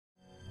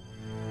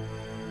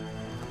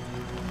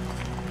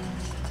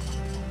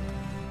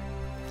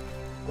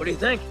What do you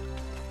think?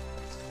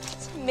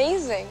 It's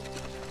amazing.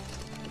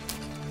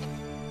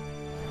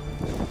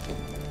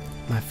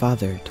 My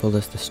father told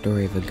us the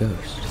story of a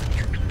ghost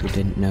who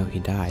didn't know he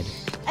died.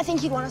 I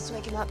think he'd want us to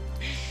wake him up.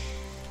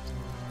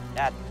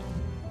 Dad.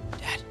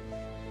 Dad.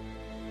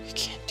 You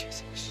can't do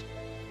this.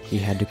 He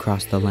had to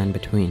cross the land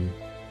between,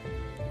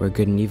 where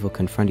good and evil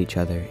confront each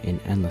other in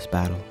endless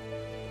battle.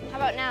 How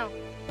about now?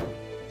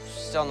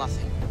 Still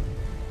nothing.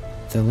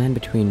 The land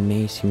between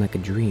may seem like a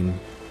dream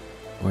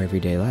or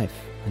everyday life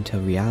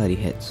until reality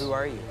hits. Who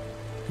are you?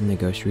 And the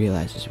ghost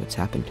realizes what's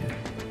happened to him.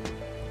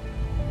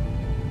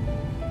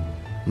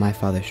 My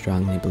father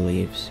strongly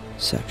believes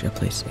such a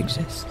place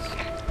exists.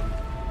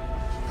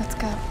 Let's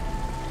go.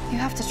 You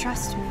have to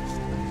trust me.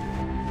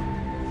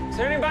 Is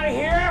there anybody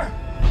here?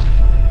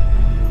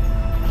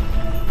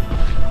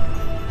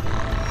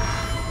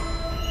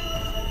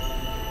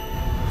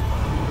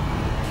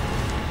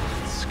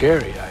 It's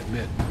scary, I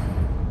admit.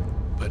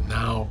 But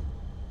now,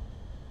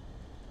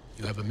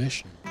 you have a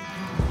mission.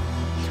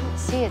 You don't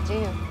see it, do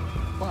you?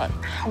 What?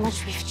 How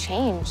much we've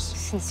changed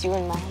since you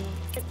and Mom.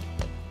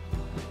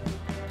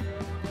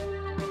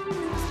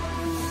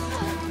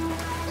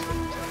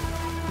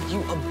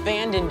 You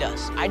abandoned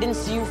us. I didn't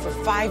see you for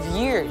 5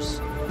 years.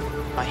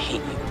 I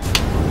hate you.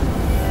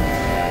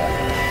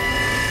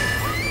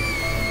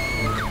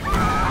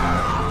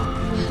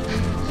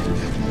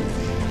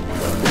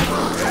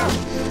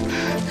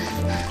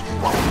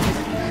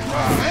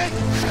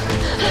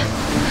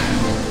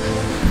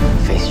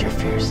 Face your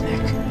fears, Nick.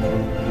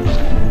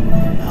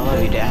 I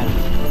love you, Dad.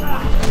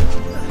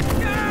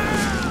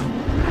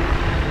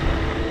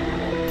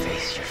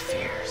 Face your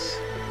fears.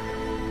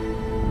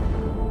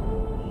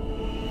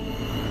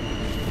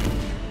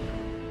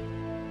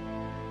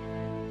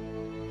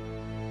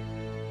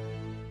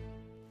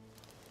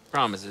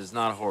 Promise, it's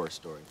not a horror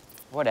story.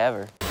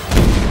 Whatever.